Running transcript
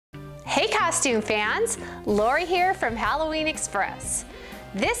Hey costume fans, Lori here from Halloween Express.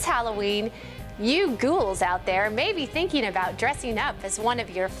 This Halloween, you ghouls out there may be thinking about dressing up as one of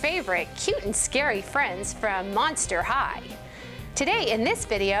your favorite cute and scary friends from Monster High. Today in this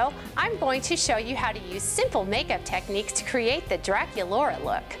video, I'm going to show you how to use simple makeup techniques to create the Draculaura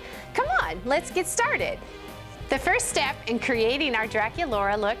look. Come on, let's get started. The first step in creating our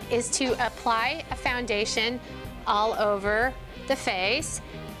Draculaura look is to apply a foundation all over the face.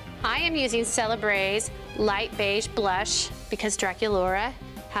 I am using Celebrae's light beige blush because Draculaura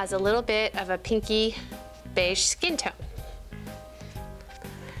has a little bit of a pinky beige skin tone.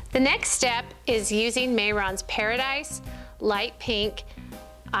 The next step is using Mehron's Paradise light pink.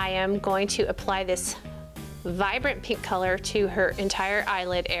 I am going to apply this vibrant pink color to her entire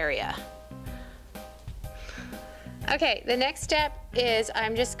eyelid area. Okay, the next step is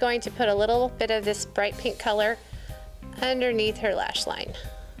I'm just going to put a little bit of this bright pink color underneath her lash line.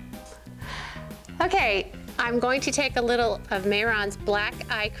 Okay, I'm going to take a little of Mehron's black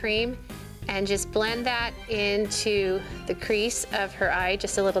eye cream and just blend that into the crease of her eye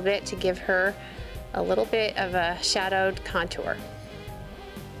just a little bit to give her a little bit of a shadowed contour.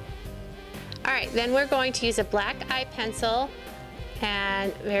 All right, then we're going to use a black eye pencil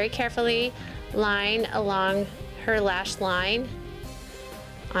and very carefully line along her lash line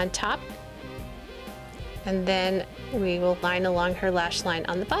on top, and then we will line along her lash line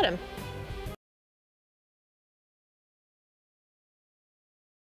on the bottom.